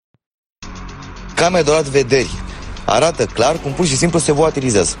Cam mi-a dorat vederi. Arată clar cum pur și simplu se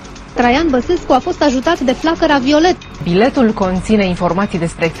volatilizează. Traian Băsescu a fost ajutat de flacăra violet. Biletul conține informații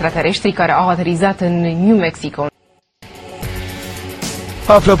despre extraterestri care au aterizat în New Mexico.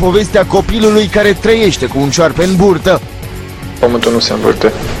 Află povestea copilului care trăiește cu un șoarpe în burtă. Pământul nu se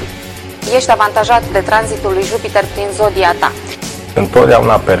învârte. Ești avantajat de tranzitul lui Jupiter prin zodia ta.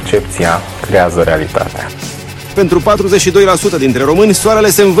 Întotdeauna percepția creează realitatea. Pentru 42% dintre români, soarele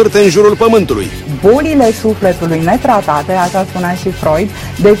se învârte în jurul pământului. Bolile sufletului netratate, așa spunea și Freud,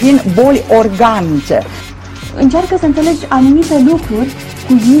 devin boli organice. Încearcă să înțelegi anumite lucruri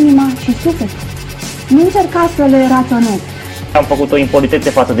cu inima și sufletul. Nu încerca să le raționezi. Am făcut o impolitețe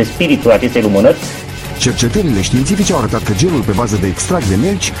față de spiritul acestei lumânări. Cercetările științifice au arătat că gelul pe bază de extract de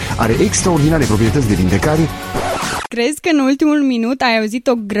melci are extraordinare proprietăți de vindecare. Crezi că în ultimul minut ai auzit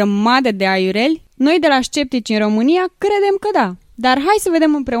o grămadă de aiureli? Noi de la Sceptici în România credem că da. Dar hai să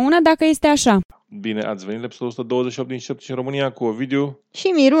vedem împreună dacă este așa. Bine, ați venit la episodul 128 din Sceptici în România cu Ovidiu. Și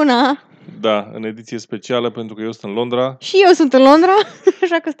Miruna. Da, în ediție specială pentru că eu sunt în Londra. Și eu sunt în Londra,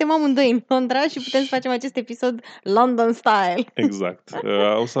 așa că suntem amândoi în Londra și putem să facem acest episod London Style. Exact.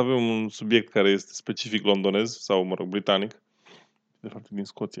 O să avem un subiect care este specific londonez sau, mă rog, britanic. De fapt, din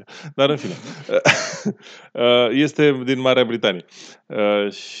Scoția. Dar, în fine, este din Marea Britanie.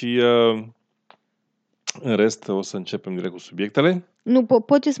 Și în rest o să începem direct cu subiectele. Nu,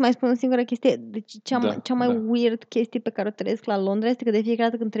 pot să mai spun o singură chestie. Deci cea mai weird chestie pe care o trăiesc la Londra este că de fiecare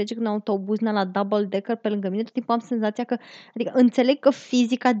dată când trece în autobuz la double decker pe lângă mine, tot timpul am senzația că, adică înțeleg că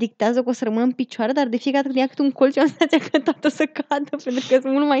fizica dictează că o să rămân în picioare, dar de fiecare dată când ia câte un colț, am senzația că toată să cadă, pentru că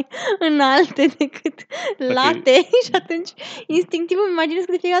sunt mult mai înalte decât late și atunci instinctiv îmi imaginez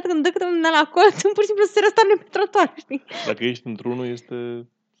că de fiecare dată când dă câte un la colț, pur și simplu se răstoarne pe trotuar, știi? Dacă ești într-unul, este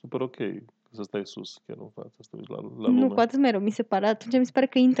super ok. Să stai sus, chiar nu faci, să te uiți la lume. Nu, cu atât mai rău, mi se pare. Atunci mi se pare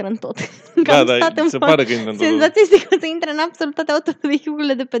că intră în tot. Da, se pare că intră în tot. Senzația este că se intră în absolut toate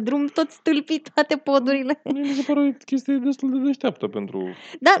autovehiculele de pe drum, tot stâlpit, toate podurile. Mi se pare o chestie destul de deșteaptă pentru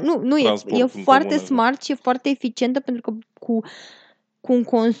e foarte smart și e foarte eficientă pentru că cu un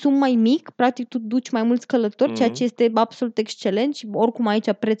consum mai mic, practic tu duci mai mulți călători, ceea ce este absolut excelent și oricum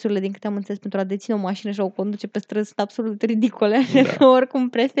aici prețurile, din câte am înțeles, pentru a deține o mașină și a o conduce pe străzi sunt absolut ridicole, că oricum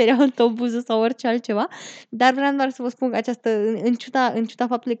preferi autobuzul sau orice altceva, dar vreau doar să vă spun că în ciuda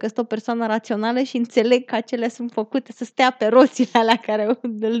faptului că este o persoană rațională și înțeleg că acelea sunt făcute să stea pe roțile alea care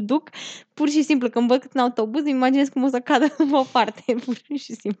îl duc, pur și simplu, când văd cât în autobuz, îmi imaginez cum o să cadă în o parte, pur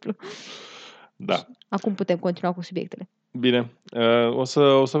și simplu. Da. Acum putem continua cu subiectele. Bine, o să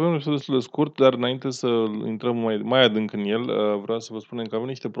avem un episod destul de scurt, dar înainte să intrăm mai adânc în el, vreau să vă spunem că avem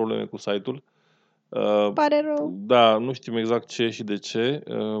niște probleme cu site-ul. Pare rău. Da, nu știm exact ce și de ce.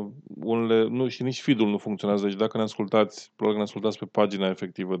 Și nici feed-ul nu funcționează. Deci dacă ne ascultați, probabil că ne ascultați pe pagina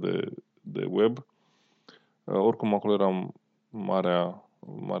efectivă de web. Oricum acolo era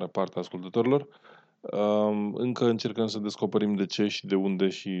marea parte a ascultătorilor. Încă încercăm să descoperim de ce și de unde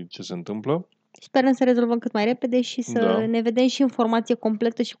și ce se întâmplă. Sperăm să rezolvăm cât mai repede și să ne vedem și informație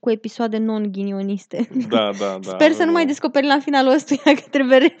completă și cu episoade non-ghinioniste. Da. Sper să nu mai descoperim la finalul ăstuia că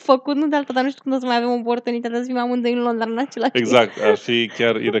trebuie refăcut, nu de altă, dar nu știu când o să mai avem oportunitatea să fim amândoi în Londra în același timp. Exact, ar fi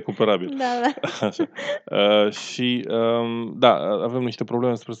chiar irecuperabil. Da. Așa. Avem niște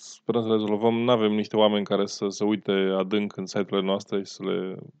probleme, sperăm să le rezolvăm. Nu avem niște oameni care să se uite adânc în site-urile noastre și să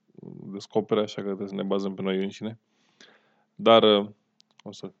le descopere, așa că trebuie să ne bazăm pe noi înșine. Dar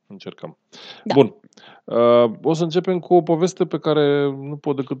o să încercăm. Da. Bun. O să începem cu o poveste pe care nu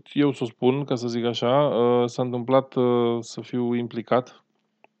pot decât eu să o spun, ca să zic așa. S-a întâmplat să fiu implicat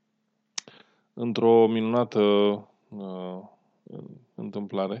într-o minunată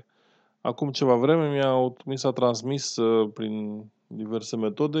întâmplare. Acum ceva vreme mi s-a transmis prin diverse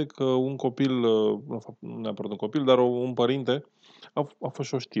metode că un copil, nu neapărat un copil, dar un părinte, a fost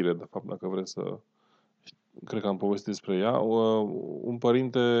și o știre, de fapt, dacă vreți să... Cred că am povestit despre ea. Un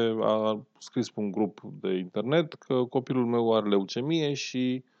părinte a scris pe un grup de internet că copilul meu are leucemie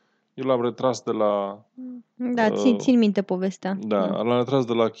și eu l-am retras de la... Da, țin minte povestea. Da, l-am retras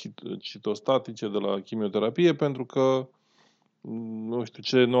de la citostatice, de la chimioterapie, pentru că nu știu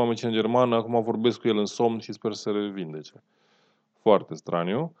ce, noua medicină germană, acum vorbesc cu el în somn și sper să se revindece. Foarte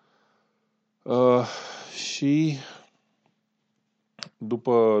straniu. Și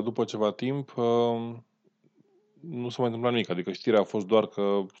după ceva timp... nu s-a mai întâmplat nimic, adică știrea a fost doar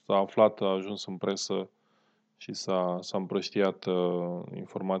că s-a aflat, a ajuns în presă și s-a împrăștiat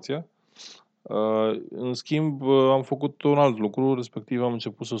informația. În schimb, am făcut un alt lucru, respectiv am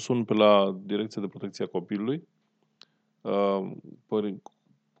început să sun pe la Direcția de Protecție a Copilului.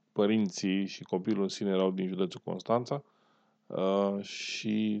 Părinții și copilul în sine erau din județul Constanța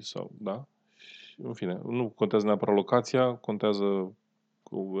și Și, în fine, nu contează neapărat locația, contează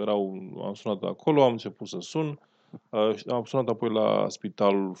că am sunat acolo, am început să sun, am sunat apoi la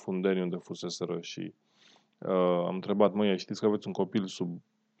spitalul Fundeni unde fuseseră și am întrebat, măi, știți că aveți un copil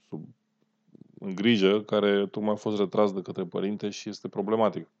în grijă care tocmai a fost retras de către părinte și este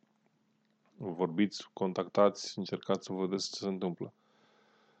problematic. Vorbiți, contactați, încercați să vedeți ce se întâmplă.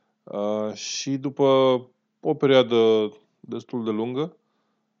 Și după o perioadă destul de lungă,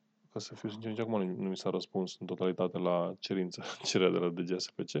 ca să fiu sincer, nici acum nu mi s-a răspuns în totalitate la cererea de la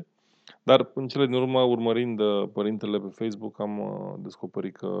DGSPC, dar în cele din urmă, urmărind părintele pe Facebook, am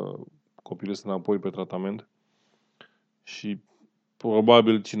descoperit că copilul este înapoi pe tratament și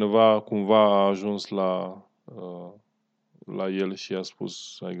probabil cineva cumva a ajuns la el și i-a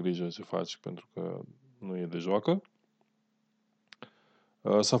spus ai grijă ce faci pentru că nu e de joacă.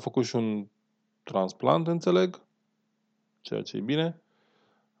 S-a făcut și un transplant, înțeleg, ceea ce e bine,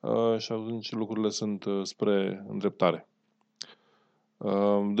 și atunci lucrurile sunt spre îndreptare.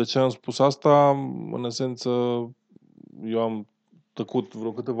 De ce am spus asta? În esență, eu am tăcut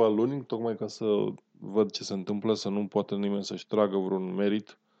vreo câteva luni, tocmai ca să văd ce se întâmplă, să nu poate nimeni să-și tragă vreun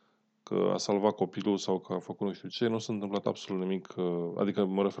merit că a salvat copilul sau că a făcut nu știu ce. Nu s-a întâmplat absolut nimic, adică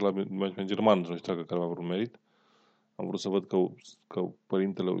mă refer la management german, să-și tragă careva vreun merit. Am vrut să văd că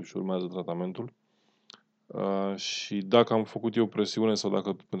părintele își urmează tratamentul. Și dacă am făcut eu presiune sau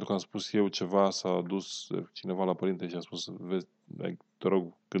dacă, pentru că am spus eu ceva, s-a dus cineva la părinte și a spus, vezi, te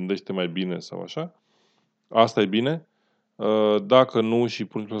rog, gândește mai bine sau așa, asta e bine. Dacă nu și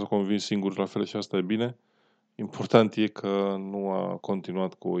pur și simplu s-a convins singur, la fel și asta e bine. Important e că nu a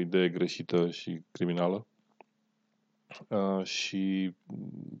continuat cu o idee greșită și criminală și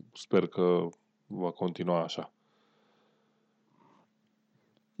sper că va continua așa.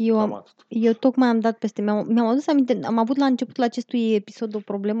 Eu tocmai am dat peste, mi-am adus aminte, am avut la începutul acestui episod o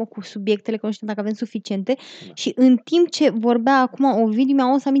problemă cu subiectele, că nu știu dacă avem suficiente, și în timp ce vorbea acum Ovidiu, mi-am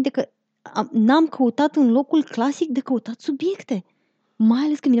adus aminte că n-am căutat în locul clasic de căutat subiecte, mai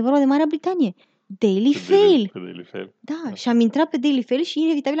ales când vine vorba de Marea Britanie. Daily Fail. Da, și am intrat pe Daily Fail și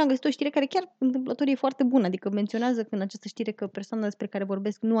inevitabil am găsit o știre care chiar întâmplător e foarte bună. Adică menționează în această știre că persoana despre care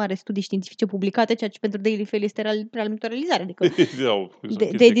vorbesc nu are studii științifice publicate, ceea ce pentru Daily Fail este prea mult o realizare. Adică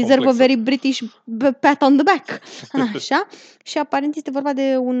they deserve a very British pat on the back. Așa? Și aparent este vorba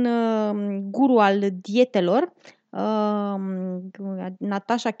de un guru al dietelor,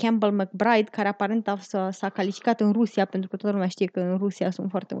 Natasha Campbell McBride, care aparent s-a calificat în Rusia, pentru că toată lumea știe că în Rusia sunt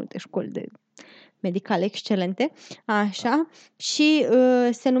foarte multe școli de medicale excelente, așa, și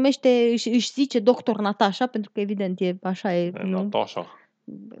se numește, își zice doctor Natasha, pentru că evident e așa, Natasha.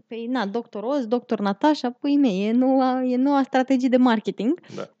 Păi, doctor Oz, doctor Natasha, păi mei, e noua strategie de marketing,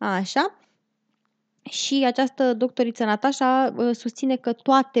 da. Așa. Și această doctoriță Natasha susține că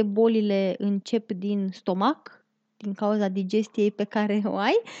toate bolile încep din stomac, din cauza digestiei pe care o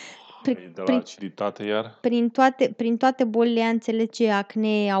ai. De la aciditate iar? Prin toate bolile înțelege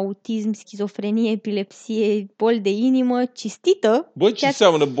acne, autism, schizofrenie, epilepsie, boli de inimă, cistită. Băi, ce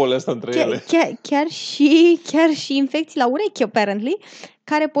seamănă bolile astea între ele? Chiar și infecții la urechi, apparently,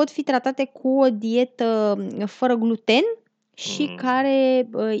 care pot fi tratate cu o dietă fără gluten și care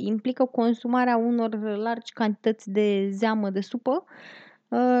implică consumarea unor largi cantități de zeamă de supă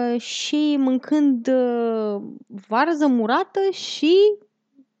și mâncând varză murată și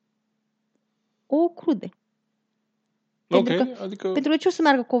o crude. Pentru că ce o să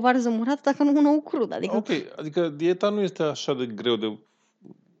meargă cu o varză murată dacă nu una o crudă? Adică dieta nu este așa de greu de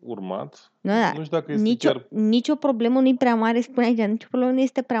urmat. Nu știu dacă este nicio problemă nu e prea mare, spune aici, nicio problemă nu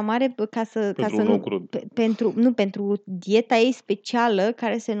este prea mare pentru dieta ei specială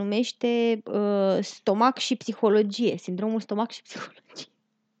care se numește stomac și psihologie, sindromul stomac și psihologie.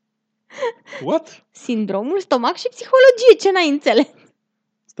 What? Sindromul stomac și psihologie, ce n-ai înțeles?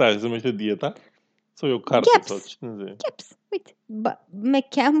 Stai, se numește dieta? Sau e o carte? GAPS. Uite.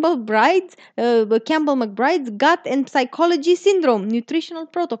 Campbell McBride's Gut and Psychology Syndrome Nutritional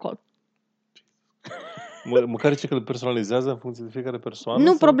Protocol. Măcar ce că îl personalizează în funcție de fiecare persoană?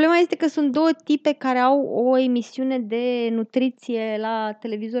 Nu, problema este că sunt două tipe care au o emisiune de nutriție la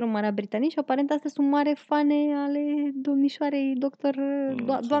televizor în Marea Britanie și aparent astea sunt mare fane ale domnișoarei doctor,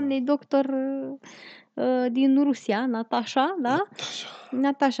 doamnei doctor din Rusia, Natasha, da?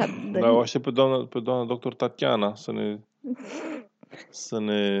 Natasha. Da, o aștept pe doamna doctor Tatiana să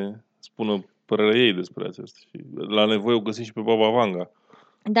ne spună părerea ei despre acest. Și la nevoie o găsim și pe Baba Vanga.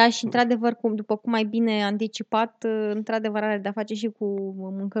 Da, și într-adevăr, după cum ai bine anticipat, într-adevăr are de-a face și cu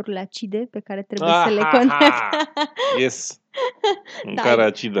mâncărurile acide pe care trebuie să le controlezi. Yes! Mâncarea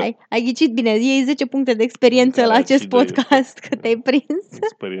acidă. Ai ghicit bine, iei 10 puncte de experiență la acest podcast, că te-ai prins.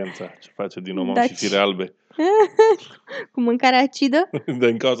 Experiența, ce face din om și fire albe. Cu mâncarea acidă?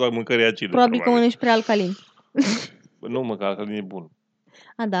 Din cauza mâncării acide. Probabil că mănânci prea alcalin. Nu, mă, că alcalin e bun.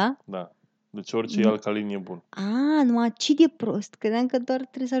 A, da? Da. Deci orice alcalin e bun. Nu, acid e prost. Credeam că doar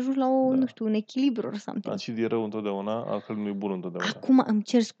trebuie să ajungi la nu știu, un echilibru or something. Acid e rău întotdeauna, alcalin e bun întotdeauna. Acum îmi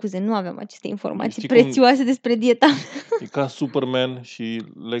cer scuze, nu aveam aceste informații prețioase despre dieta. E ca Superman și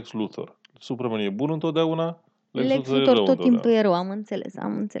Lex Luthor. Superman e bun întotdeauna, Lex Luthor tot timpul e rău, am înțeles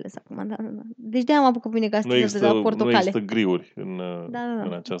acum. Da. Deci de-aia am apucat bine astăzi de la portocale. Nu există griuri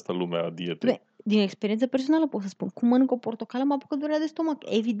în această lume a dietei. Din experiență personală pot să spun, cum mănânc o portocală mă apucă durerea de stomac.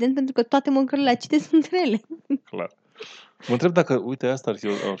 Evident, pentru că toate mâncările acide sunt rele. Clar. Mă întreb dacă, uite, asta ar fi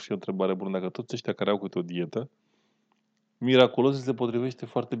o întrebare bună, dacă toți ăștia care au câte o dietă, miraculos se potrivește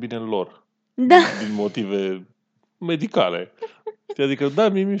foarte bine în lor. Da. Din motive medicale. Adică, da,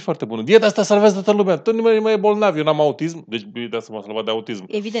 mi-e foarte bună. Dieta asta salvează toată lumea. Tot nimeni nu mai e bolnav. Eu n-am autism. Deci, de asta m-a salvat de autism.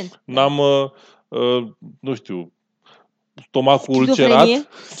 Evident. N-am, nu știu, stomacul ulcerat,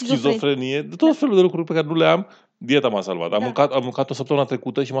 schizofrenie, de tot felul de lucruri pe care nu le am. Dieta m-a salvat. Da. Am mâncat o săptămână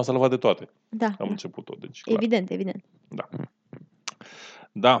trecută și m-a salvat de toate. Da. Am început-o. Deci, evident.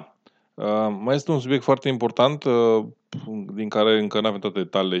 Da. Mai este un subiect foarte important din care încă nu avem toate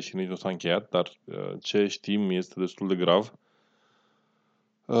detaliile și nici nu s-a încheiat, dar ce știm este destul de grav.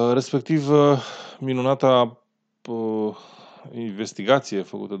 Respectiv, minunata investigație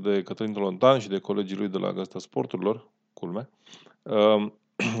făcută de Cătălin Tolontan și de colegii lui de la Gazeta Sporturilor, culme,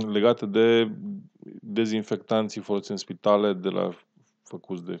 legate de dezinfectanții folosiți în spitale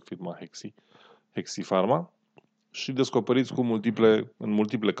făcuți de firma Hexi Pharma și descoperiți în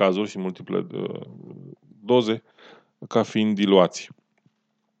multiple cazuri și multiple doze ca fiind diluați.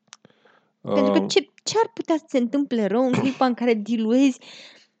 Pentru că ce ar putea să se întâmple rău în clipa în care diluezi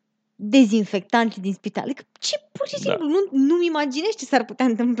dezinfectanți din spital? Adică pur și simplu nu-mi imaginez ce s-ar putea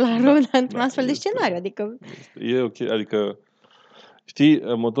întâmpla rău într-un astfel de scenariu. Adică... E ok, adică știi,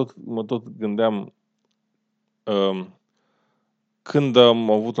 mă tot gândeam când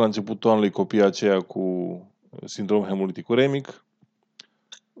am avut la începutul anului copiii aceia cu sindrom hemolitic uremic,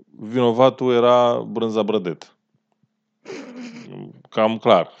 vinovatul era Brânza Brădet. Cam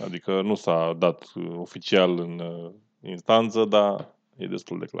clar, adică nu s-a dat oficial în instanță, dar e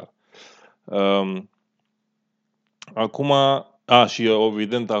destul de clar. Acum, și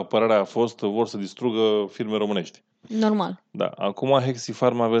evident apărarea a fost, vor să distrugă firme românești. Normal. Da, acum Hexi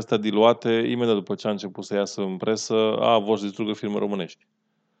Pharma avea astea diluate, imediat după ce a început să iasă în presă, vor să distrugă firme românești.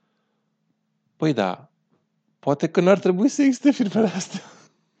 Păi da, poate că n-ar trebui să existe firmele astea.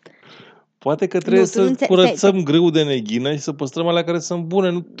 Poate că trebuie să curățăm grâul de neghină și să păstrăm alea care sunt bune,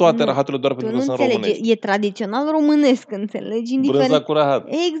 nu toate rahaturile doar pentru că sunt românești. E tradițional românesc, înțelegi? Brânza cu rahat.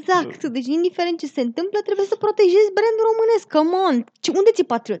 Exact. Deci, indiferent ce se întâmplă, trebuie să protejezi brandul românesc. Come on! Unde ți-e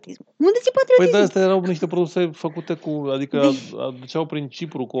patriotism? Păi da, astea erau niște produse făcute adică aduceau prin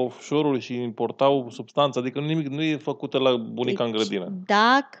Cipru cu offshore-ul și importau substanță, adică nimic nu e făcută la bunica în grădină.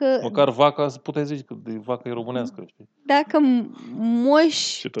 Măcar vaca, puteai zice că vaca e românească, știi? Dacă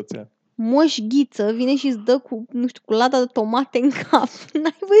cetățean Moș Ghiță vine și îți dă cu lada de tomate în cap.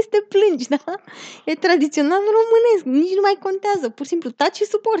 N-ai voie să te plângi, da? E tradițional românesc, nici nu mai contează. Pur și simplu taci și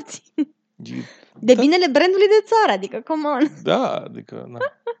suporți. De binele brandului de țară, adică, come on. Da, adică, na.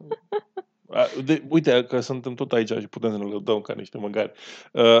 Uite că suntem tot aici și putem să ne lăudăm ca niște măgari.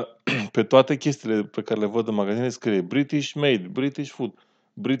 Pe toate chestiile pe care le văd în magazine scrie British made, British food,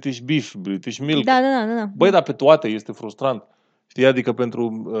 British beef, British milk. Da. Băi, dar pe toate este frustrant. Știi, adică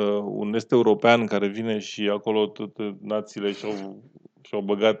pentru un est european care vine și acolo toate națiile și-au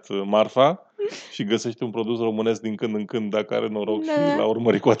băgat marfa și găsește un produs românesc din când în când, dacă are noroc și l-a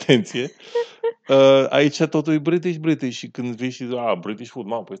urmărit cu atenție. Aici totul e British și când vii și British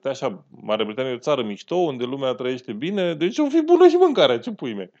food, păi stai așa, Marea Britanie e o țară mișto, unde lumea trăiește bine, deci o fi bună și mâncarea, ce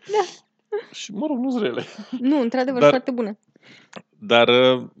pui mei. Da. Și nu-s rele. Nu, într-adevăr, foarte bună. Dar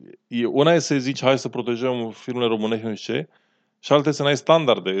una e să zici, hai să protejăm firmele românești, nu știu ce, și alte să n-ai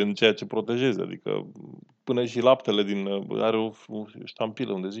standarde în ceea ce protejezi. Adică până și laptele are o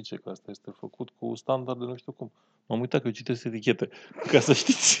ștampilă unde zice că asta este făcut cu standarde nu știu cum. M-am uitat că eu citesc etichete, ca să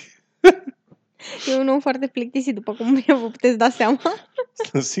știți. E un om foarte plictisit, după cum vă puteți da seama.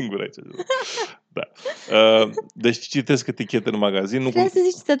 Sunt singur aici. Da. Deci citesc etichete în magazin. Trebuie să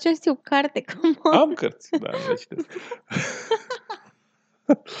zici să o carte. Am cărți, da, nu le citesc.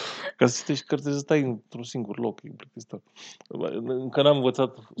 Ca să citești cărți, să stai într-un singur loc. E plictisitor. Încă n-am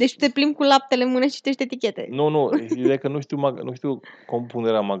învățat... Deci te plimbi cu laptele în mână și citești etichete. Nu, ideea e că nu știu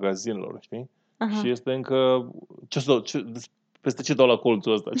compunerea magazinelor, știi? Aha. Și este încă... peste ce dau la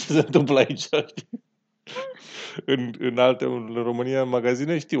colțul ăsta? Ce se întâmplă aici? Știi? În alte, în România, în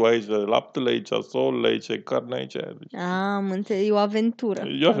magazine, știu, aici laptele, aici solul, aici carne, aici. Deci... Am înțeles, e o aventură.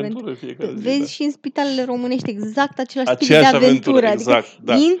 E o aventură fiecare zi. Vezi și în spitalele românești exact același tip Aceeași de aventură. exact, adică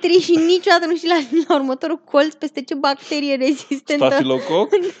da. intri și niciodată nu știi la următorul colț peste ce bacterie rezistentă. Stafilococ?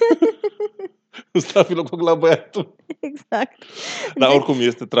 Stafilococ la băiatul. Exact. Dar oricum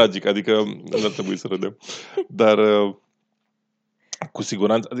este tragic, adică nu ar trebui să râdem. Dar... cu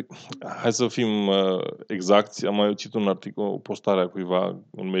siguranță, adică, hai să fim exacti, am mai citit un articol, o postare a cuiva,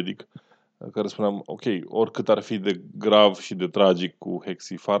 un medic, care spunea, ok, oricât ar fi de grav și de tragic cu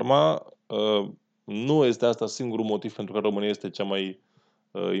Hexifarma, nu este asta singurul motiv pentru care România este cea mai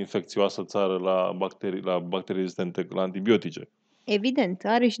infecțioasă țară la bacterii rezistente la antibiotice. Evident,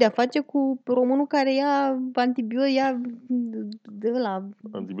 are și de-a face cu românul care ia antibiotic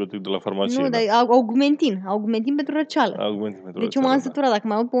de la farmacie. Nu, dar augmentin pentru răceală. Deci eu m-am săturat. Dacă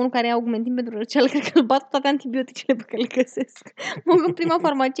mai aud pe unul care ia augmentin pentru răceală, cred că îl bat toate antibioticele pe care le găsesc. Mă duc în prima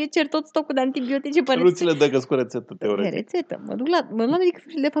farmacie, cer tot stocul de antibiotice. Nu ți le dă cu rețetă, teoretic. De rețetă. Mă duc la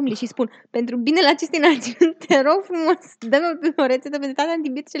medicul de familie și spun, pentru binele acestei națiuni, te rog frumos, dă-mi o rețetă pentru toate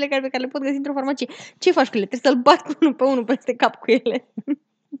antibioticele pe care le pot găsi într-o farmacie. Ce faci cu ele? Trebuie să-l bat unul pe unul peste cap cu ele.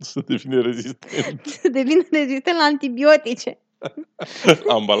 Să devină rezistent. Să devină rezistent la antibiotice.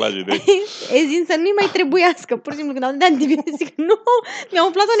 Ambalaje de aici. Ezin să nu-i mai trebuiască. Pur și simplu când au de antibiotic, nu, mi-au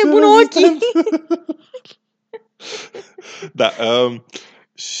umflat o nebună ochii. Da,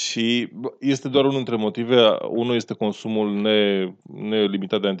 și este doar unul dintre motive. Unul este consumul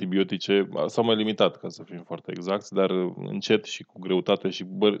nelimitat de antibiotice, sau mai limitat, ca să fim foarte exacti, dar încet și cu greutate și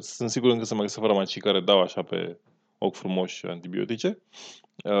sunt sigur încă să mai găsesc farmacii care dau așa pe ochi frumoși antibiotice.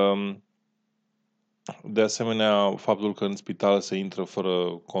 De asemenea, faptul că în spital se intră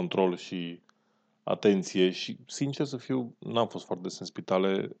fără control și atenție și, sincer să fiu, n-am fost foarte des în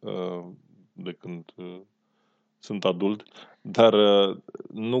spitale de când sunt adult, dar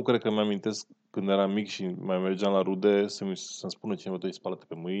nu cred că mi-amintesc când eram mic și mai mergeam la rude să-mi spună cineva, tu spală-te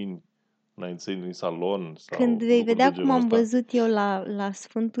pe mâini înainte să intri în salon. Sau când vei vedea cum am văzut eu la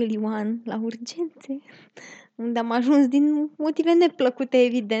Sfântul Ioan, la urgențe, unde am ajuns din motive neplăcute,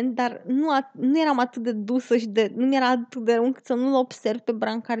 evident, dar nu eram atât de dusă și nu mi-era atât de rău încât să nu-l observ pe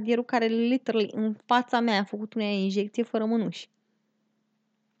brancardierul care literally în fața mea a făcut unea injecție fără mânuși.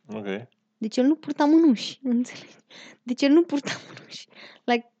 Ok. Deci el nu purta mânuși, înțelegi? Deci el nu purta mânuși.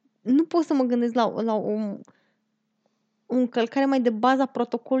 Like, nu pot să mă gândesc la o încălcare mai de bază a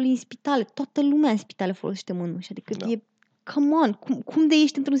protocolului în spitale. Toată lumea în spitale folosește mânuși. Adică e, come on, cum de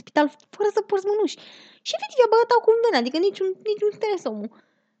ești într-un spital fără să porți mânuși? Și efectiv a băgat acum venea, adică niciun stres omul.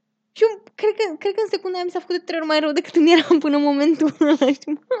 Și eu cred că în secunda aia mi s-a făcut de 3 ori mai rău decât îmi eram până în momentul ăla.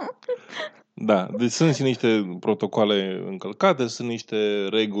 Da, deci sunt și niște protocoale încălcate, sunt niște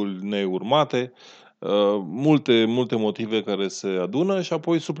reguli neurmate, multe motive care se adună și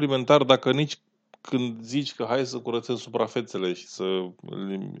apoi suplimentar, dacă nici când zici că hai să curățăm suprafețele și să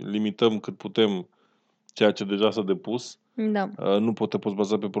limităm cât putem ceea ce deja s-a depus, da. Nu te poți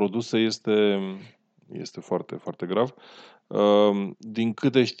baza pe produse, este foarte, foarte grav. Din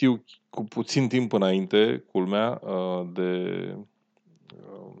câte știu, cu puțin timp înainte, culmea,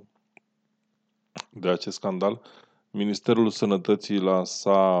 de acest scandal, Ministerul Sănătății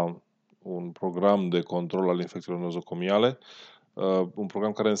lansa un program de control al infecțiilor nozocomiale, un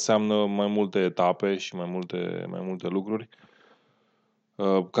program care înseamnă mai multe etape și mai multe lucruri,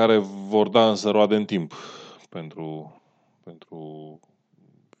 care vor da însă roade în timp pentru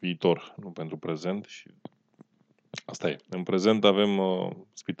viitor, nu pentru prezent. Și asta e. În prezent avem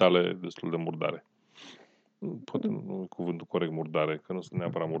spitale destul de murdare. Poate nu e cuvântul corect murdare, că nu sunt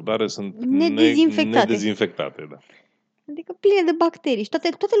neapărat murdare, sunt nedezinfectate. Da. Adică pline de bacterii și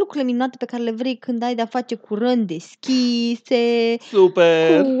toate lucrurile minunate pe care le vrei când ai de-a face cu răni deschise,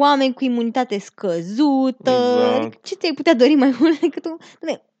 super, cu oameni cu imunitate scăzută. Exact. Adică ce ți-ai putea dori mai mult decât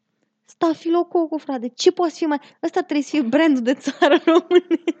Stafilococul, frate, ce poate fi mai... Ăsta trebuie să fie brandul de țară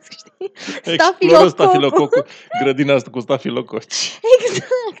românesc, știi? Stafilococul, grădina asta cu stafilococi.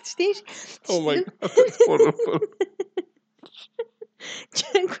 Exact, știi? Oh my God,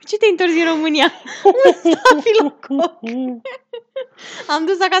 cu ce te-ai întors în România? Un stafilococ. Am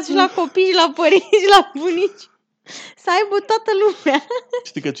dus acasă și la copii, și la părinți, și la bunici. Să aibă toată lumea.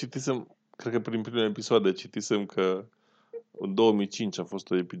 Știi că citisem, cred că prin primele episoade citisem că în 2005 a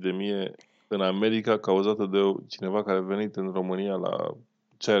fost o epidemie în America cauzată de cineva care a venit în România la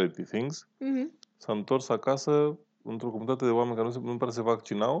charity things, s-a întors acasă într-o comunitate de oameni care nu prea se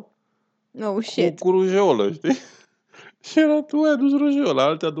vaccinau, Oh, shit. cu rujeolă, știi? Și era, tu ai adus rujeolă,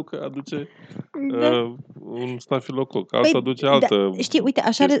 altul aduce un stafilococ, altul aduce altă știi, uite,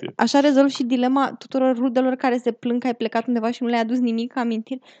 așa rezolv și dilema tuturor rudelor care se plâng că ai plecat undeva și nu le-ai adus nimic,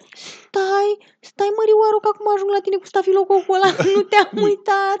 amintiri. Stai mărioară, că acum ajung la tine cu stafilococul ăla, nu te-am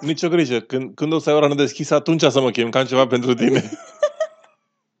uitat. Nici o grijă, când o să ai o rană deschisă, atunci să mă chem, că am ceva pentru tine.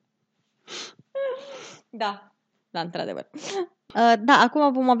 Da, într-adevăr. Da,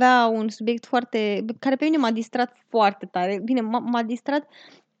 acum vom avea un subiect care pe mine m-a distrat foarte tare. Bine, m-a distrat,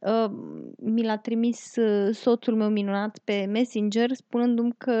 mi l-a trimis soțul meu minunat pe Messenger,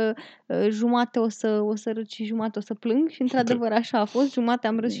 spunându-mi că jumate o să râd și jumate o să plâng și într-adevăr așa a fost, jumate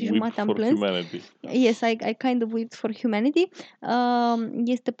am râs și jumate am plâns. Humanity. Yes, I kind of wept for humanity.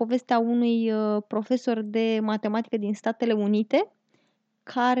 Este povestea unui profesor de matematică din Statele Unite,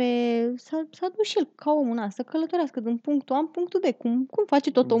 care s-a dus și el ca omul ăsta să călătorească din punctul A în punctul B, cum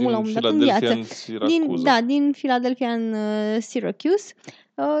face tot omul la un moment dat în viață. Din Philadelphia în Syracuse.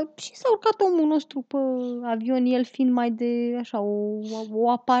 Și s-a urcat omul nostru pe avion, el fiind mai de așa o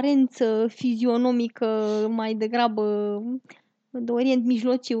aparență fizionomică mai degrabă de Orient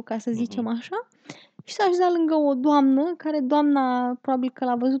Mijlociu, ca să zicem așa. Și s-a așezat lângă o doamnă, care doamna probabil că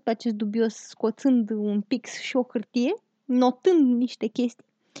l-a văzut pe acest dubios scoțând un pix și o hârtie, notând niște chestii.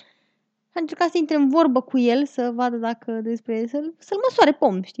 A încercat să intre în vorbă cu el, să vadă dacă să-l măsoare pe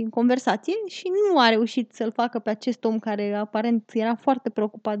om, știi, în conversație, și nu a reușit să-l facă pe acest om care aparent era foarte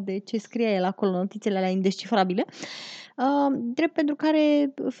preocupat de ce scria el acolo, notițele alea indescifrabile, drept pentru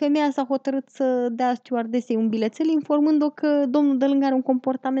care femeia s-a hotărât să dea stewardesei un bilețel, informând-o că domnul de lângă are un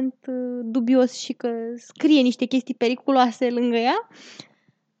comportament dubios și că scrie niște chestii periculoase lângă ea.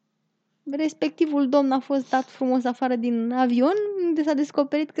 Respectivul domn a fost dat frumos afară din avion, unde s-a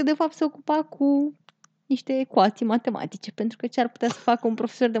descoperit că de fapt se ocupa cu niște ecuații matematice, pentru că ce ar putea să facă un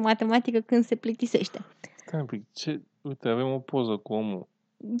profesor de matematică când se plictisește? Stai un pic, uite, avem o poză cu omul.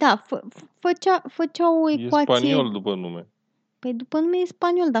 Da, făcea o ecuație... E spaniol după nume. Păi după nume e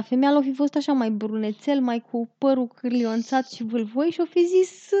spaniol, dar femeia l-o fi fost așa mai brunețel, mai cu părul cârlionțat și vâlvoi și o fi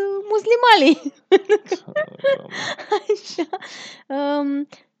zis muslimali. Așa...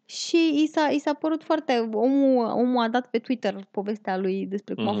 Și i s-a părut foarte... Omul a dat pe Twitter povestea lui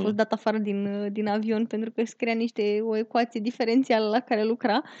despre cum a fost dat afară din avion pentru că scria o ecuație diferențială la care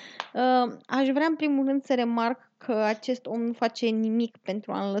lucra. Aș vrea în primul rând să remarc că acest om nu face nimic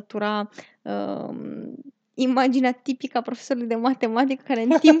pentru a înlătura imaginea tipică a profesorului de matematică care în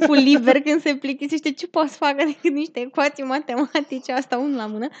timpul liber, când se plictisește, ce poate să facă decât niște ecuații matematice, asta unul la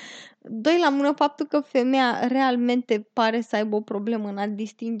mână. Doi la mână, faptul că femeia realmente pare să aibă o problemă în a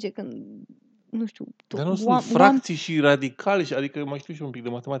distinge când, nu știu... Dar nu sunt fracții și radicale, adică mai știu și un pic de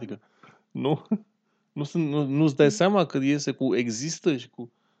matematică. Nu-ți dai seama că iese cu există și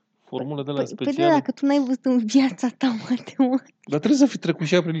cu formule de la speciale? Păi dacă tu n-ai văzut în viața ta matematică. Dar trebuie să fi trecut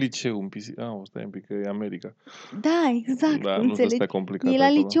și ea prin liceu. Stai un pic, că e America. Da, exact. Da, nu este complicat. E la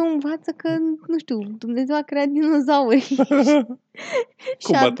liceu învață că, nu știu, Dumnezeu a creat dinozauri.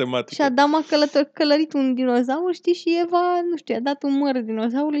 Cu matematică. Și Adam a călărit un dinozaur, știi, și Eva, nu știu, a dat un măr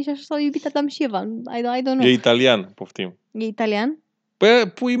dinozaurului și așa s-au iubit Adam și Eva. I don't know. E italian, poftim. E italian?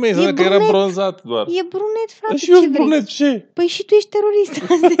 Păi, pui mei, să că era bronzat doar. E brunet, frate, și eu brunet, ce? Păi și tu ești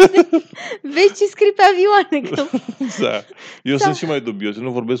terorist. Vezi ce scrii pe avioane. Da. Eu sunt și mai dubios. Eu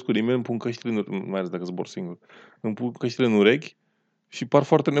nu vorbesc cu nimeni, îmi pun căștile în urechi, mai ales dacă zbor singur. Îmi pun căștile în urechi și par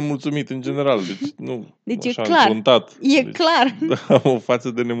foarte nemulțumit în general. Deci e clar. Încruntat. Clar. Da, o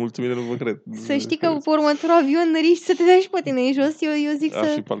față de nemulțumire nu vă cred. Să știi că pe următorul avion riști să te dai și pe tine în jos. Eu zic ar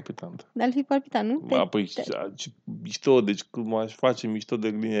fi palpitant. Ar fi palpitant, nu? Păi, mișto, deci cum aș face mișto de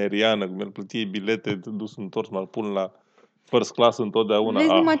linie aeriană, cum el plătie bilete, dus întors, mă pun la first class întotdeauna.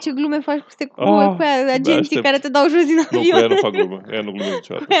 Vezi numai ce glume faci cu aia, agenții care te dau jos din avion. Nu, cu ea nu fac glume. Ea nu glume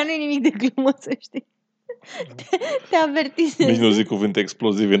niciodată. Cu ea nu e nimic de glumă, să știi. Te avertizez. Nici nu zic cuvinte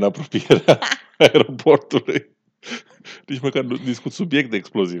explozive în apropierea aeroportului. Nici măcar nu discut subiecte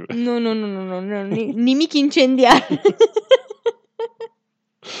explozive. Nu. Nimic incendiar.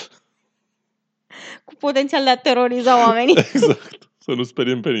 Cu potențial de a teroriza oamenii. Exact. Să nu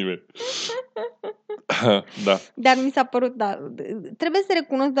speriem pe nimeni. Da. Dar mi s-a părut, trebuie să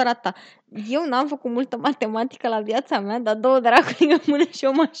recunosc doar asta. Eu n-am făcut multă matematică la viața mea, dar două dracului în mână și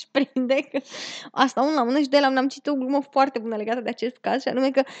eu m-aș prinde. Că asta unul la mână și doi la mână. Am citit o glumă foarte bună legată de acest caz, și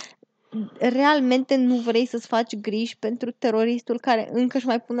anume că realmente nu vrei să-ți faci griji pentru teroristul care încă își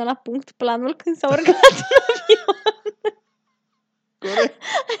mai pune la punct planul când s-a urcat în avion. Corect.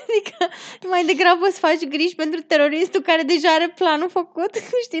 Adică mai degrabă îți faci griji pentru teroristul care deja are planul făcut,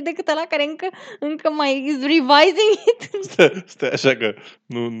 știi, decât ăla care încă mai is revising it. Stai așa că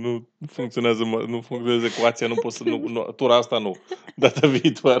nu funcționează, nu funcționează ecuația, nu poți să, tura asta nu. Data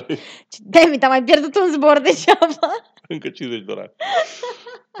viitoare. Damn, am mai pierdut un zbor degeaba. Încă $50.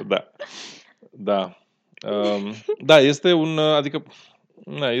 Da. Da. Da, este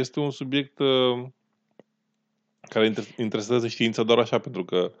este un subiect care interesează știința doar așa, pentru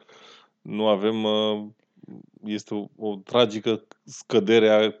că nu avem, este o tragică scădere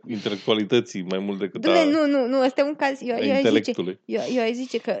a intelectualității mai mult decât Nu, ăsta e un caz, eu aș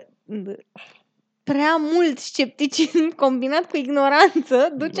zice că prea mult scepticism combinat cu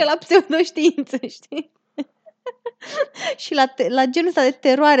ignoranță duce la pseudoștiință, știi? Și la genul ăsta de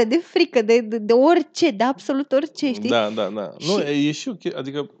teroare, de frică, de orice, de absolut orice, știi? Da. Nu, e și ok,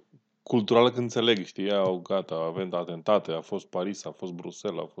 adică culturală când înțeleg, știi, gata, avem atentate, a fost Paris, a fost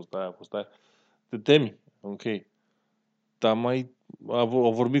Bruxelles, a fost aia. Te temi, ok. Dar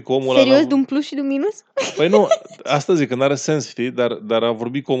au vorbit cu omul ăla... Serios, de un plus și de un minus? Păi nu, asta zic, că n-are sens, știi, dar a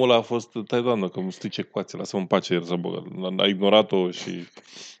vorbit cu omul ăla, a fost, tai doamnă, că îmi strice ecuația, lasă-mă în pace, a ignorat-o și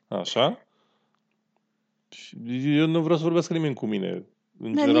așa. Și eu nu vreau să vorbească nimeni cu mine.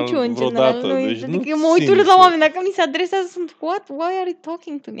 În general, vreodată. Deci adică eu mă uit urât la oameni, dacă mi se adresează, sunt what? Why are you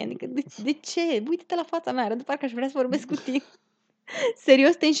talking to me? Adică de ce? Uite-te la fața mea, arăt parcă aș vrea să vorbesc cu tine.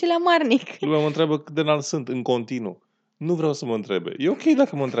 Serios, te înșeli amarnic. Lumea mă întreabă cât de înalt sunt, în continuu. Nu vreau să mă întrebe. E ok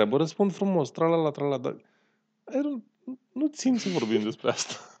dacă mă întreabă, răspund frumos, tralala, dar nu țin să vorbim despre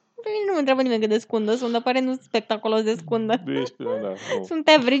asta. Pe mine nu mă întreabă nimeni cât de scundă sunt, dar pare nu spectaculos de scundă. Sunt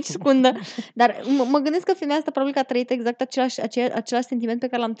average scundă. Dar mă gândesc că femeia asta probabil că a trăit exact același sentiment pe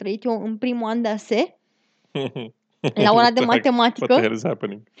care l-am trăit eu în primul an de ASE. La ora de matematică.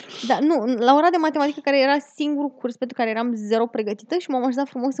 Da, nu, la ora de matematică, care era singurul curs pentru care eram zero pregătită și m-am așezat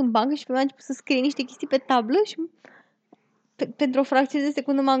frumos în bancă și femeia a început să scrie niște chestii pe tablă și pentru o fracție de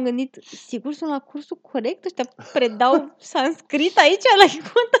secundă m-am gândit, sigur sunt la cursul corect? Ăștia predau sanscrit aici?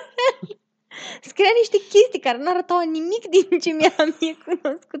 Scria niște chestii care nu arătau nimic din ce mi-era mie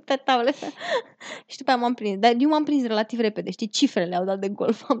cunoscut pe tablă. Și după aia m-am prins. Dar eu m-am prins relativ repede, știi? Cifrele au dat de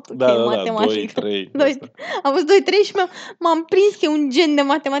gol. Matematică. 2-3. Am fost 2-3 și m-am prins că e un gen de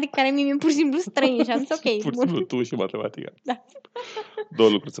matematică care mie pur și simplu străin. Și am zis, ok, pur și simplu tu și matematica. Da. Două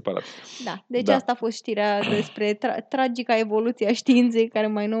lucruri separate. Da, deci asta a fost știrea despre tragica evoluție a științei, care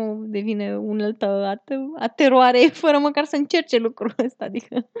mai nou devine uneltă a teroare, fără măcar să încerce lucrul ăsta.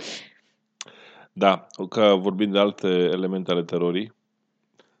 Adică... Da, că vorbim de alte elemente ale terorii.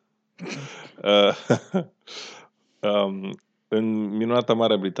 În minunata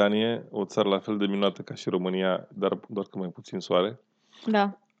Marea Britanie, o țară la fel de minunată ca și România, dar doar că mai puțin soare.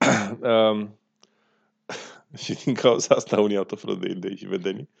 Da. Și din cauza asta unii au tot felul de idei și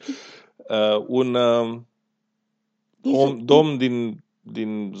vedenii. Un domn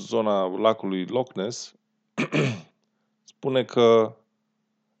din zona lacului Loch Ness spune că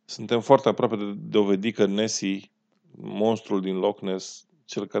suntem foarte aproape de dovedit că Nessie, monstrul din Loch Ness,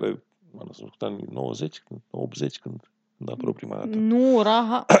 cel care s-a făcut în 90, 80, când a apărut prima dată. Nu,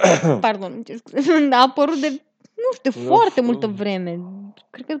 pardon, a apărut de foarte multă vreme.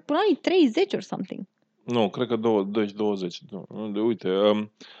 Cred că până anii 30 or something. Nu, cred că 20. Uite.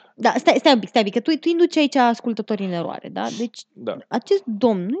 Da, stai un pic, că tu induci aici ascultătorii în eroare, da? Deci, acest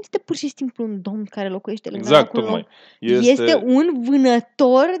domn nu este pur și simplu un domn care locuiește lângă lacul Loch. Este un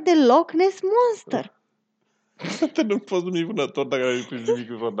vânător de Loch Ness Monster. Nu poți numi vânător dacă n-ai prins nimic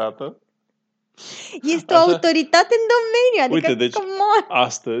vreodată. Este o autoritate în domeniu, adică, uite, deci,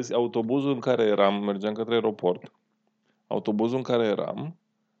 astăzi, autobuzul în care eram, mergeam către aeroport, autobuzul în care eram,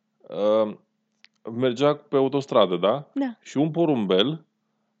 mergea pe autostradă, da? Da. Și un porumbel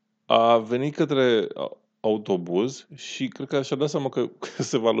a venit către autobuz și cred că și-a dat seama că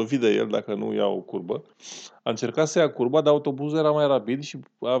se va lovi de el dacă nu ia o curbă. A încercat să ia curba, dar autobuzul era mai rapid și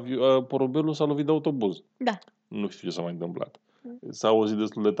porumbelul s-a lovit de autobuz. Da. Nu știu ce s-a mai întâmplat. S-a auzit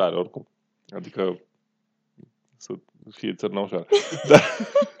destul de tare, oricum. Adică să fie țărna ușoară. Dar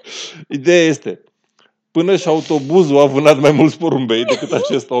ideea este, până și autobuzul a vânat mai mulți porumbei decât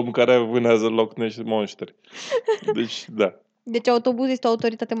acest om care vânează Loch Ness monștri. Deci, da. Deci autobuz este o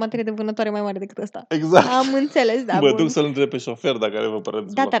autoritate în materie de vânătoare mai mare decât ăsta. Exact. Am înțeles, da. Mă duc să-l întreb pe șofer dacă are vă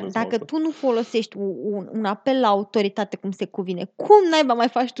păreți. Da, dar dacă tu nu folosești un apel la autoritate cum se cuvine, cum naiba mai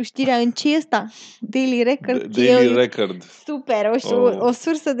faci tu știrea în ce ăsta? Daily Record. Daily Record. Super, o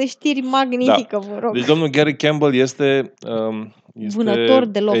sursă de știri magnifică, vă rog. Deci domnul Gary Campbell este vânător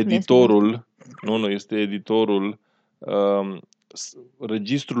de Loch Ness. Editorul, este editorul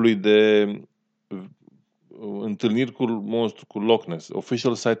registrului de întâlniri cu monstru, cu Loch Ness.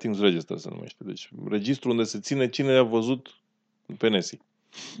 Official Sightings Register se numește. Deci registru unde se ține cine a văzut pe Nessie.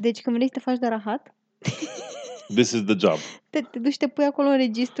 Deci când vrei să te faci de rahat, This is the job. te duci, te pui acolo în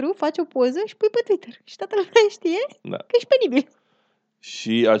registru, faci o poză și pui pe Twitter. Și toată lumea știe că ești penibil.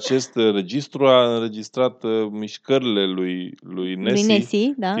 Și acest registru a înregistrat mișcările lui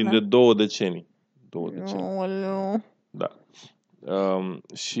Nessie timp de 2 decenii. 2 decenii. Oleu. Da.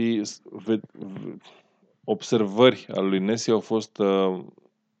 Și observări ale lui Nessie au fost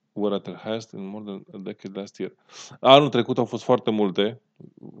were at their highest in more than a decade last year. Anul trecut au fost foarte multe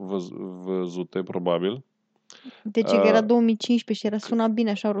văzute, probabil. Deci era 2015 și era suna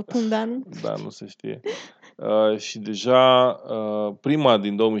bine așa rotund anul. Da, nu se știe. Și deja prima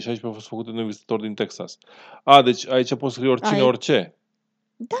din 2016 a fost făcută de un vizitator din Texas. Deci aici poți scrie oricine, orice.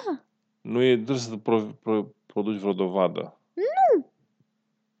 Da. Nu trebuie să produci vreo dovadă. Nu.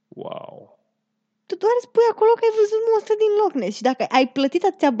 Wow. Tu doar spui acolo că ai văzut monstru din Loch Ness și dacă ai plătit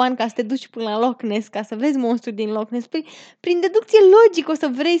atâția bani ca să te duci până la Loch Ness ca să vezi monstru din Loch Ness, prin deducție logic o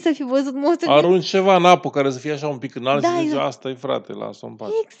să vrei să fi văzut monstru Arunci ceva în apă care să fie așa un pic înalt și zici, exact. asta-i frate, lasă-o în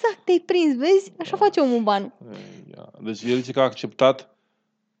pace. Exact, te-ai prins, vezi? Așa face omul banul. Deci el zice că a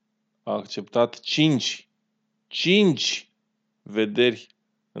acceptat 5 vederi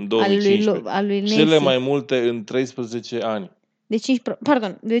în 2015. Al lui Nessie. Cele mai multe în 13 ani.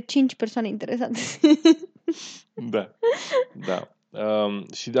 De 5 persoane interesate. Da.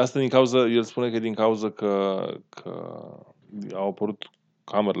 Și de asta din cauza, el spune că din cauza că au apărut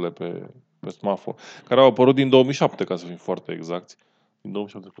camerele pe smartphone, care au apărut din 2007, ca să fim foarte exacti. Din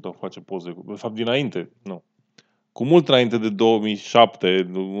 2007 puteau face poze, de fapt dinainte, nu. Cu mult înainte de 2007,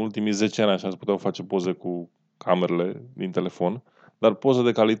 în ultimii 10 ani așa, se puteau face poze cu camerele din telefon, dar poze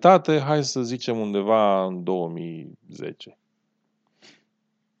de calitate, hai să zicem undeva în 2010.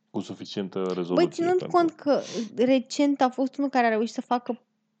 Cu suficientă rezoluție. Băi, ținând cont că recent a fost unul care a reușit să facă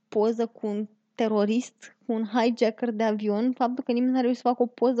poză cu un terorist, cu un hijacker de avion, faptul că nimeni n-a reușit să facă o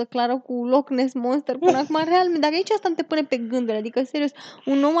poză clară cu Loch Ness Monster până acum, realmente, dacă aici asta te pune pe gânduri, adică serios,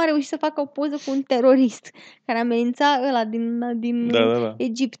 un om a reușit să facă o poză cu un terorist care amenința ăla din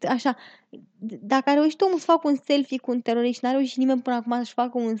Egipt, așa. Dacă a reușit omul să facă un selfie cu un terorist și n-a reușit nimeni până acum să-și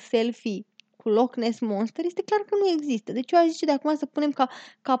facă un selfie cu Loch Ness Monster, este clar că nu există. Deci eu aș zice de acum să punem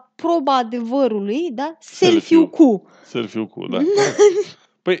ca proba adevărului, da? Selfie-ul cu. Selfie-ul cu, da.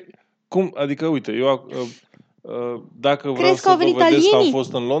 Păi, cum? Adică, uite, eu dacă vreau să dovedesc că am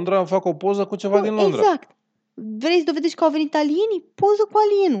fost în Londra, îmi fac o poză cu ceva din Londra. Exact. Vrei să dovedești că au venit alienii? Poză cu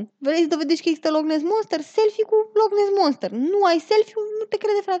alienul. Vrei să dovedești că există Loch Ness Monster? Selfie cu Loch Ness Monster. Nu ai selfie, nu te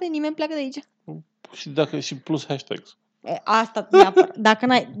crede, frate, nimeni, pleacă de aici. Și plus hashtags. Asta,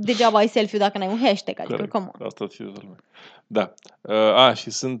 dacă degeaba ai selfie dacă n-ai un hashtag, adică, come on. Asta ți-e lumea. Da. Și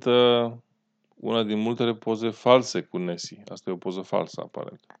sunt una din multele poze false cu Nessie. Asta e o poză falsă,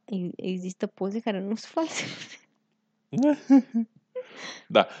 aparent. Există poze care nu sunt false?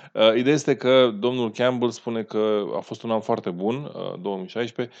 Da. Ideea este că domnul Campbell spune că a fost un an foarte bun,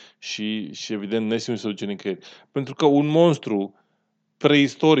 2016, și evident Nessie nu se duce nicăieri. Pentru că un monstru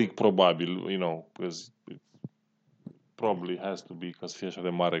preistoric, probabil, probably has to be, ca să fie așa de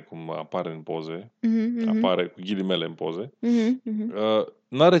mare cum apare în poze, apare cu ghilimele în poze,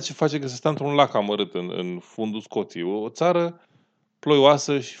 n-are ce face că se stă într-un lac amărât în fundul Scoției. O țară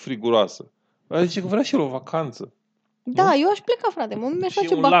ploioasă și friguroasă. Zice că vrea și el o vacanță. Da, nu? Eu aș pleca, frate.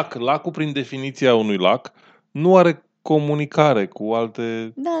 Și un lac. Lacul, prin definiția unui lac, nu are comunicare cu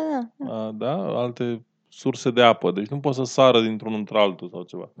alte, alte surse de apă. Deci nu poate să sară dintr-unul într-altul sau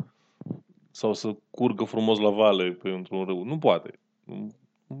ceva. Sau să curgă frumos la vale într-un râu. Nu poate.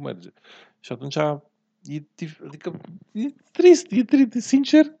 Nu merge. Și atunci e trist.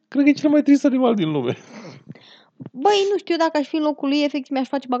 Sincer, cred că e cel mai trist animal din lume. Băi, nu știu, dacă aș fi în locul lui, efectiv mi-aș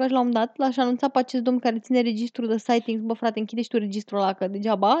face bagaj la un dat, l-aș anunța pe acest domn care ține registrul de sightings, bă frate, închide și tu registrul ăla, că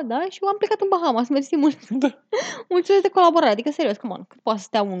degeaba, da? Și eu am plecat în Bahamas, mersi mult. Da. Mulțumesc de colaborare, adică serios, come on, cât poate să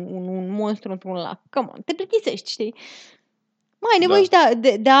stea un monstru într-un lac, come on, te plictisești, știi? Mai ai nevoie și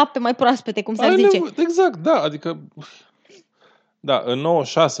de ape mai proaspete, cum s-ar zice. Exact, da, adică... Da, în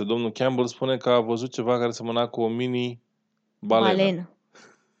 96, domnul Campbell spune că a văzut ceva care semăna cu o mini balenă.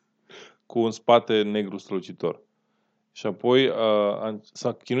 Cu un spate negru strălucitor. Și apoi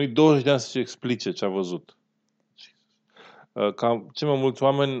s-a chinuit 20 de ani să-și explice ce a văzut. Cam cei mai mulți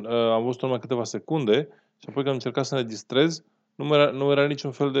oameni am văzut numai câteva secunde și apoi când am încercat să ne distrez, nu era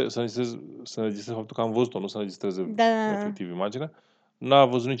niciun fel de... Să ne distrez faptul că am văzut-o, nu să ne distreze efectiv imaginea. N-a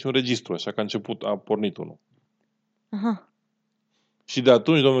văzut niciun registru, așa că a pornit unul. Aha. Și de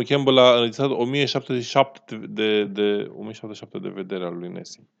atunci domnul Campbell a înregistrat 1077 de vedere al lui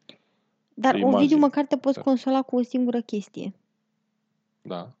Nessie. Dar imagini. Ovidiu măcar te poți consola cu o singură chestie.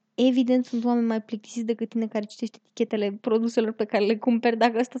 Da. Evident, sunt oameni mai plictisiți decât tine care citești etichetele produselor pe care le cumperi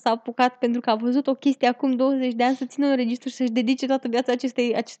dacă ăsta s-a apucat pentru că a văzut o chestie acum 20 de ani să țină un registru și să-și dedice toată viața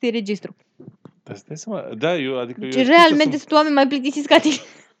acestui registru. Da, adică deci realmente sunt oameni mai plictisiți ca tine.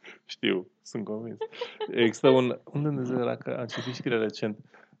 Știu, sunt convins. Există unde era că am citit știrea recent.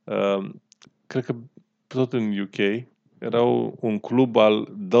 Cred că tot în UK era un club al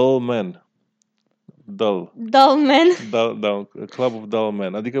dull men. Dull men? Da, Club of Dull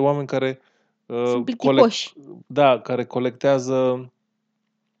Men. Adică oameni care sunt plicticoși. Care colectează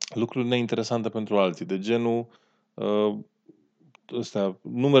lucruri neinteresante pentru alții, de genul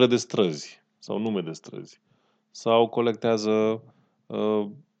numere de străzi sau nume de străzi. Sau colectează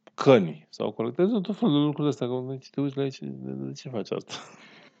căni. Sau colectează tot felul de lucruri astea. Te uiți la aici, de ce faci asta?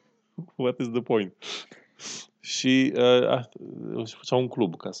 What is the point? Și făceau un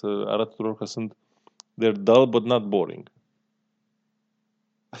club ca să arate tuturor că they're dull but not boring.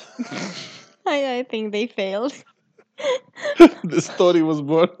 I think they failed. The story was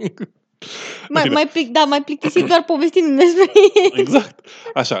boring. Mai plictisit doar povestind despre ei. Exact.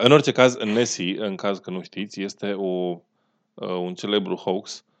 Așa, în orice caz, Nessie, în caz că nu știți, este un celebru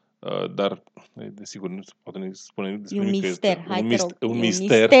hoax, dar desigur nu se poate spune despre nimic că este un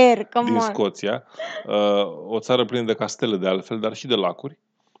mister din Scoția. O țară plină de castele de altfel, dar și de lacuri.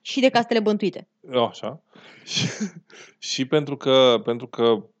 Și de castele bântuite. Așa. Și pentru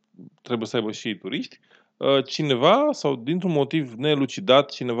că trebuie să aibă și turiști, cineva, sau dintr-un motiv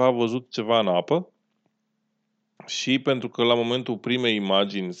neelucidat, cineva a văzut ceva în apă și pentru că la momentul primei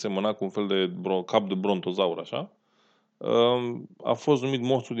imagini semăna cu un fel de cap de brontozaur, așa, a fost numit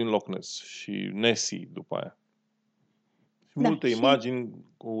monstru din Loch Ness și Nessie după aia. Și multe imagini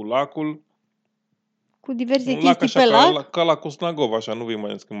cu lacul, cu diverse chestii pe lac. Ca la Cosnagov, așa, nu vă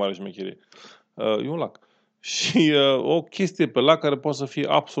imaginați că mare șmecherie. E un lac. Și o chestie pe lac care poate să fie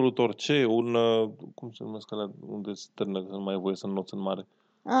absolut orice, cum se numesc alea unde se termină, că nu mai e voie să înnoți în mare.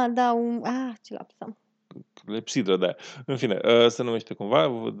 Ce lapsus am. Lepsidră de aia. În fine, se numește cumva,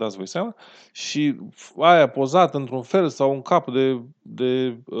 vă dați voi seama. Și aia pozată într-un fel sau un cap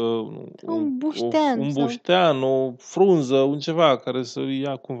de un buștean. Un buștean, o frunză, un ceva care să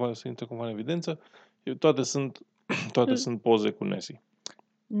ia cumva, să intre cumva în evidență. Toate sunt poze cu Nessie.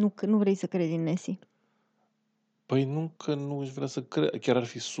 Nu vrei să crezi în Nessie. Păi nu că nu își vrea să crede. Chiar ar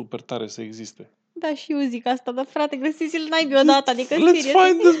fi super tare să existe. Da, și eu zic asta, dar frate, găsiți-l naibii odată, adică Let's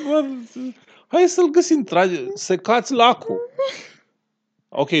find this. Hai să-l găsim, secați lacul.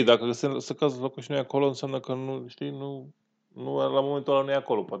 Ok, dacă secați lacul și nu e acolo, înseamnă că nu, știi, nu la momentul ăla nu e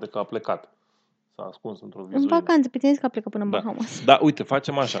acolo, poate că a plecat. S-a ascuns într-o vizuină. În vacanță, pe tine că a plecat până în Bahamas. Da, uite,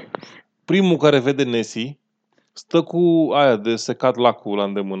 facem așa. Primul care vede Nessie stă cu aia de secat lacul la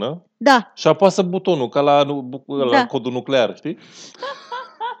îndemână. Da. Și apasă butonul, ca la codul nuclear, știi?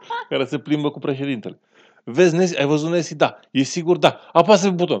 Care se plimbă cu președintele. Vezi Nessie? Ai văzut Nessie? Da. E sigur? Da. Apasă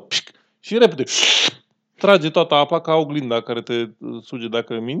pe buton. Și repede. Trage toată apa ca oglinda care te suge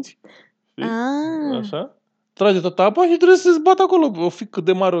dacă minți. Știi? Așa. Trage toată apa și trebuie să se zbată acolo. O fi cât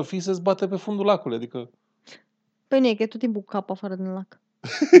de mare o fi, se zbate pe fundul lacului. Adică... Păi nu e că e tot timpul cu apa afară din lac.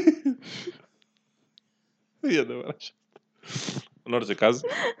 E adevărat așa. În orice caz...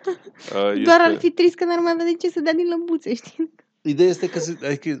 Doar ar fi trist că n-ar mai avea de ce să dea din lăbuțe, știi? Ideea este că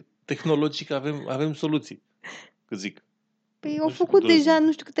adică, tehnologic avem soluții, că zic. Păi au făcut deja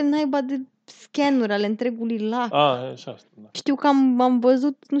nu știu câte naiba de scanuri ale întregului lac. Așa. Da. Știu că am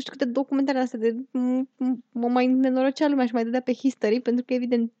văzut nu știu câte documentare astea de mă mai nenorocea lumea și mai dădea pe History, pentru că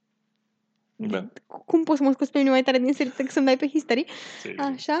evident cum poți să mă scoți pe mine mai tare din serie decât să-mi dai pe History?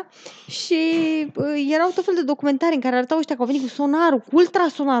 Așa. Și erau tot fel de documentare în care arătau ăștia că au venit cu sonarul, cu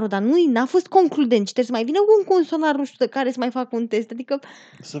ultrasonarul, dar n-a fost concludent. Și trebuie să mai vină cu un sonar, nu știu de care să mai facă un test. Adică...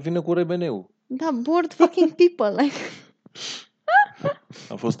 Să vină cu rebeneu. Da, bored fucking people. Like...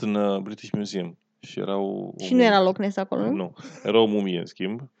 Am fost în British Museum și erau... Și nu era Loch Ness acolo, nu? Nu. Era o mumie, în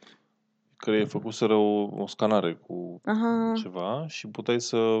schimb, care e făcuseră o scanare cu ceva și puteai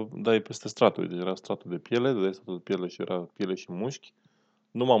să dai peste straturi. Deci era stratul de piele, dai stratul de piele și era piele și mușchi,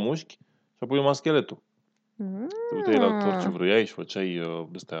 numai mușchi și apoi numai scheletul. Te uitai la tot ce vrei și făceai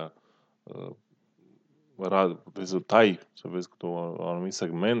astea, puteai să tai, să vezi câte un anumit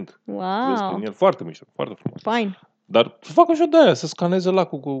segment. Wow! Vezi prin el. Foarte mișto, foarte frumos. Fine. Dar să facă și-o de aia, să scaneze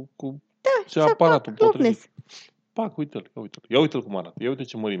lacul cu ce aparatul potrivit. Pac, uite-l. Ia uite-l cum arată. Ia uite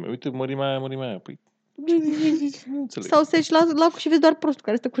ce mărime. Uite mărimea aia. Păi, nu înțeleg. Sau să-și lacul și vezi doar prostul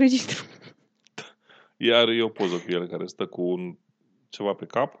care stă cu registru. Iar e o poză cu el care stă cu ceva pe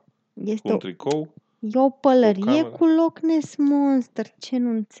cap, cu un tricou. E o pălărie cu Loch Ness Monster. Ce nu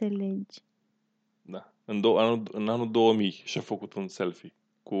înțelegi? în anul 2000 și-a făcut un selfie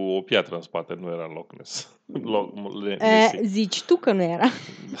cu o piatră în spate, nu era Loch Ness. Zici tu că nu era.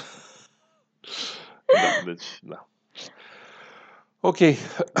 Da. Ok.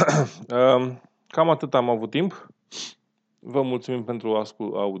 Cam atât am avut timp. Vă mulțumim pentru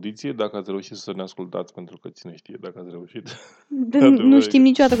audiție, dacă ați reușit să ne ascultați, pentru că cine știe dacă ați reușit. Nu știm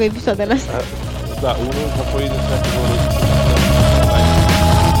niciodată cu episoadele astea. Da, unul și apoi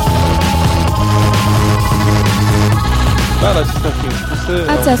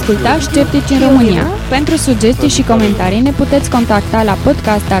Ați ascultat Sceptici în România. Pentru sugestii și comentarii ne puteți contacta la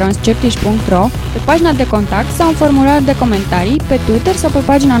podcast@sceptici.ro, pe pagina de contact sau în formular de comentarii, pe Twitter sau pe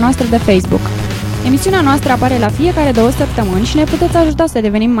pagina noastră de Facebook. Emisiunea noastră apare la fiecare 2 săptămâni și ne puteți ajuta să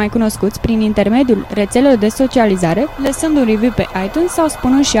devenim mai cunoscuți prin intermediul rețelelor de socializare, lăsând un review pe iTunes sau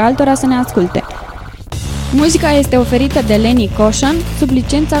spunând și altora să ne asculte. Muzica este oferită de Lenny Koshan sub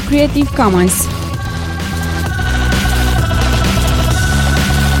licența Creative Commons.